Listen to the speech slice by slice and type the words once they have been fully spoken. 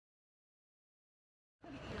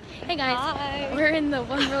Hey guys, Hi. We're in the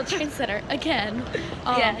One World Trade Center again,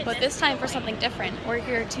 but this time for something different. We're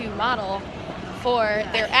here to model for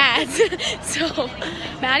their ads. So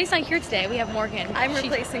Maddie's not here today. We have Morgan. I'm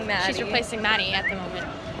replacing Maddie. She's replacing Maddie at the moment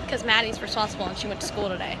because Maddie's responsible and she went to school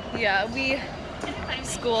today. Yeah,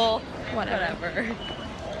 school, Whatever.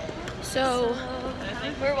 So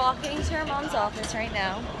we're walking to our mom's office right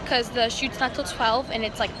now. Because the shoot's not till 12 and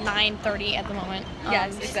it's like 9:30 at the moment.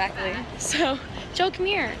 Yes, exactly. So Joe, come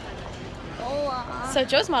here. Hola. So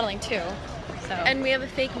Joe's modeling too. So. And we have a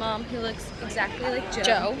fake mom who looks exactly like Joe.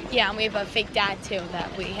 Joe. Yeah, and we have a fake dad too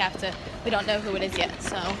that we don't know who it is yet,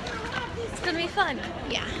 so. It's gonna be fun.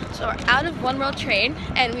 Yeah, so we're out of One World Trade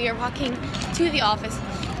and we are walking to the office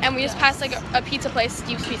and we just passed like a pizza place,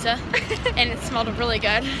 Steve's Pizza, and it smelled really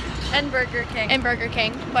good. And Burger King. And Burger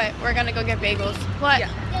King, but we're gonna go get bagels. What? Yeah.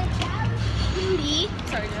 2D?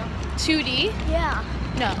 Sorry, Joe. 2D? Yeah.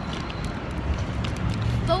 No.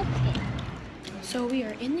 So we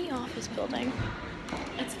are in the office building.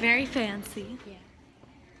 It's very fancy. Yeah.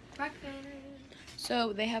 Breakfast.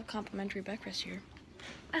 So they have complimentary breakfast here.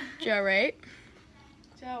 Joe, right?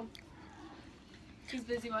 Joe. He's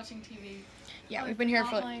busy watching TV. Yeah, we've been here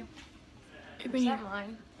for mine. We've been here.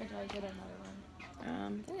 Mine? Or did I get another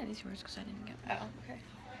one? I think that is yours because I didn't get. Oh, okay.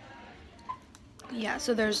 Yeah,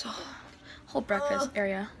 so there's a whole breakfast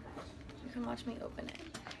area. You can watch me open it.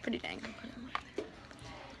 Pretty dang good.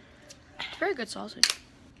 It's very good sausage.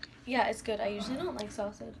 Yeah, it's good. I usually don't like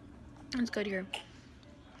sausage. It's good here.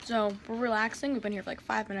 So we're relaxing. We've been here for like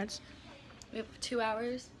 5 minutes. We have 2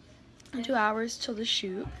 hours. 2 hours till the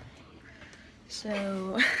shoot.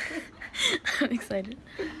 So I'm excited.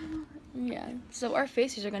 Yeah. So our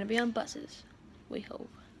faces are gonna be on buses. We hope.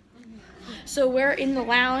 So we're in the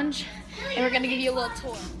lounge and we're gonna give you a little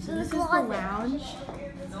tour. So this is the lounge.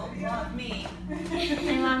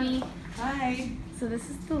 Hey, mommy. Hi. So this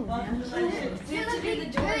is the lounge. And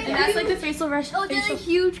that's like the facial facial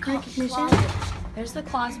huge recognition. There's the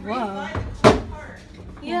closet. Whoa.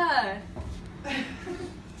 Yeah.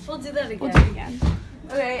 We'll do that again. We'll do it again.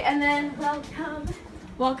 Okay, and then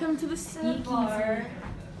Welcome to the sneaky bar.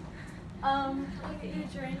 I'll get you a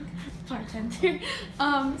drink. bartender.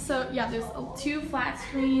 So yeah, there's 2 flat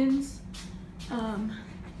screens.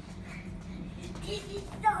 This is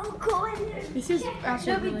so cool. This is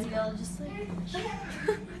actually No big really deal, just like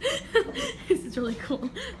this is really cool.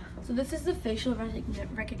 So this is the facial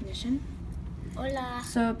recognition. Hola.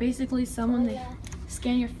 So basically someone they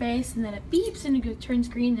scan your face and then it beeps and it turns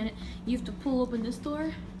green and you have to pull open this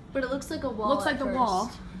door. but it looks like a wall. Looks like at the first.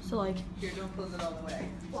 wall. So like Here, don't close it all the way.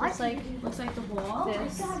 looks like the wall.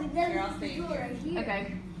 This. Here, I'll stay here.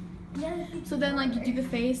 Okay. So then like you do the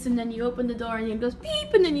face and then you open the door and it goes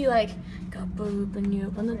beep and then you like go boop and you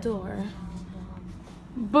open the door.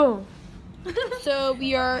 Boom. So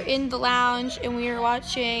we are in the lounge and we are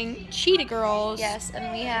watching Cheetah Girls. Yes,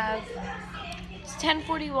 and we have it's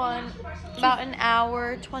 10:41, about an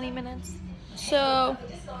hour, 20 minutes. So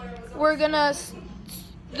we're gonna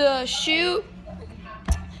the shoot.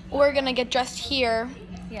 We're gonna get dressed here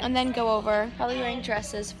and then go over. Probably wearing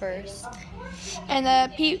dresses first. And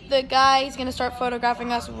the guy is gonna start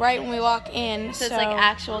photographing us right when we walk in. So it's like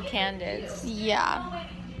actual candidates. Yeah.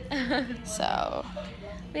 So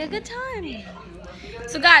We had a good time.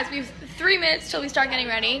 So guys, we have 3 minutes till we start getting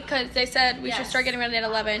ready because they said we should Yes. start getting ready at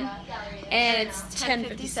 11, and it's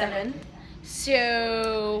 10:57.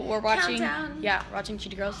 So we're watching. Countdown. Yeah, we're watching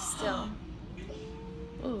Cheetah Girls. Still.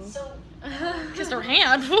 Ooh. Kissed her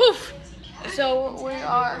hand. Woof. So we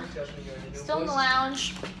are still in the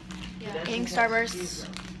lounge, eating Starbursts,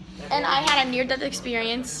 and I had a near-death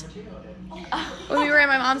experience. When we were in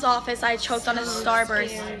my mom's office, I choked on a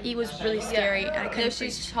Starburst. It was really scary, and I No, couldn't she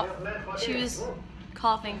breathe. was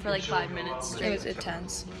coughing for like 5 minutes It straight. was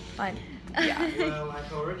intense. Fine. Yeah.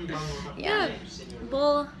 Yeah.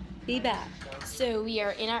 We'll be back. So we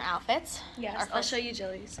are in our outfits. Yes, Our I'll first- show you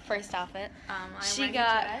Jilly's. First outfit. She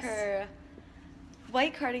got her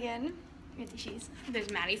white cardigan. There's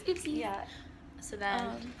Maddie's. Oopsie. Yeah. So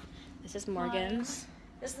then this is Morgan's.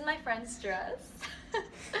 This is my friend's dress.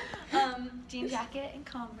 Jean jacket and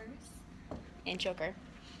Converse. And choker.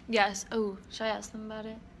 Yes. Oh, should I ask them about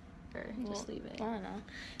it? Or just leave it? I don't know.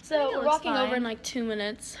 think So it we're looks walking over fine. in like 2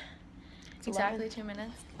 minutes. It's Exactly 2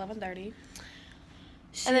 minutes. 11:30.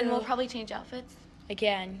 And then we'll probably change outfits.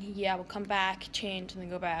 again. Yeah, we'll come back, change, and then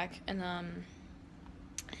go back, and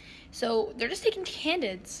so they're just taking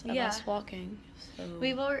candidates of Yeah. us walking. So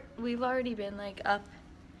We've already been like up,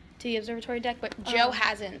 to the observatory deck, but Joe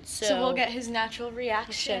hasn't. so we'll get his natural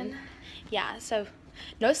reaction. Yeah, so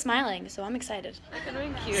No smiling, so I'm excited.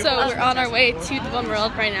 Cute. So we're on our way to the One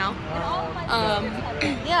World right now.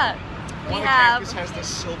 Yeah. We have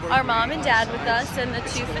our mom and dad with us and the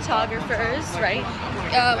 2 photographers, right?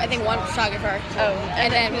 I think 1 photographer. Oh,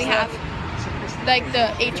 And then we have like the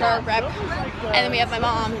HR rep, and then we have my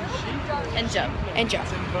mom and Joe. and Joe.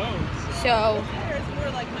 So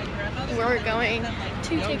we're going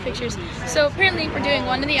to take pictures. So apparently we're doing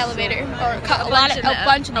one in the elevator, or a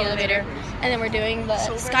bunch in the elevator, and then we're doing the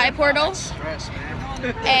sky portal,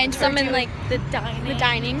 and Some in like the dining. the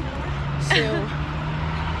dining. So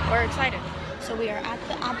we're excited. So we are at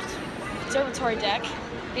the observatory deck.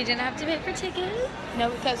 We didn't have to pay for tickets. No,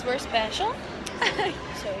 because we're special.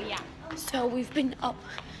 So yeah. So we've been up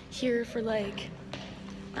here for like,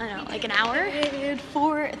 I don't know, like an hour.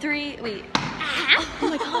 Wait. Oh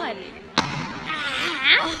my god.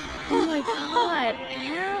 Oh my god.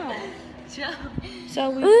 Ow. So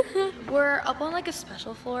we're up on like a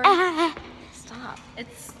special floor. Stop.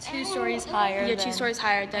 It's 2 stories higher. You're 2 than stories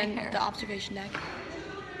higher my than hair. the observation deck.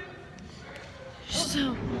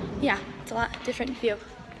 So yeah, it's a lot different view.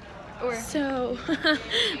 So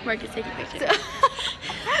Mark is taking pictures.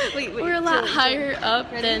 Wait. We're a lot higher up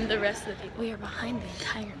than the rest of the people. We are behind the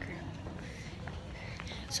entire group.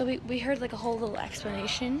 So we heard like a whole little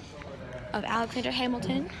explanation of Alexander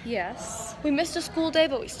Hamilton. Yes. We missed a school day,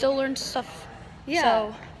 but we still learned stuff. Yeah.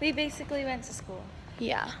 So We basically went to school.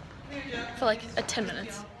 yeah, for like 10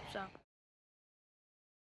 minutes. So.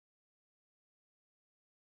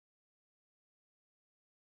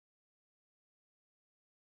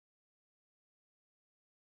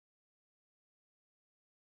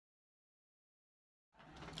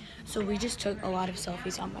 So we just took a lot of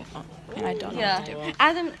selfies on my phone, and I don't know what to do.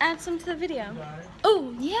 Add some to the video.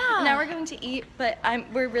 Oh yeah. Now we're going to eat, but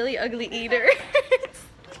we're really ugly eaters.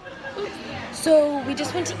 So we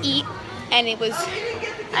just went to eat, and it was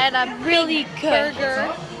I had a really good.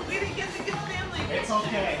 burger.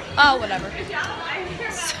 Oh, whatever.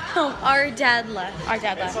 So our dad left. Our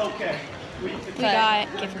dad left. We got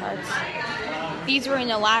gift cards. These were in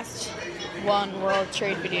the last One World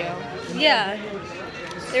Trade video. Yeah.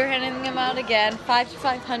 They were handing them out again. 5 to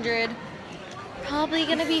 500. Probably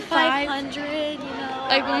gonna be 500. You know.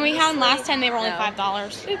 Like when we had them last time, they were only No.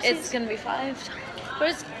 $5. It's gonna be 5. But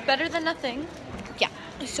it's better than nothing. Yeah.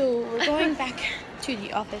 So we're going back to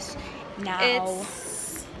the office now.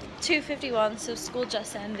 It's 2:51, so school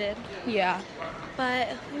just ended. Yeah. But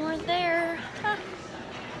we weren't there. Huh.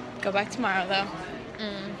 Go back tomorrow though.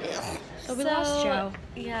 So we lost Joe.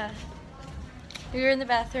 Yeah. We were in the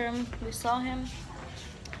bathroom. We saw him.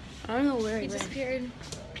 I don't know where He he went. disappeared.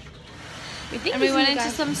 We think And we he's went in the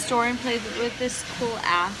into some store and played with this cool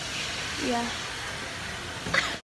app. Yeah.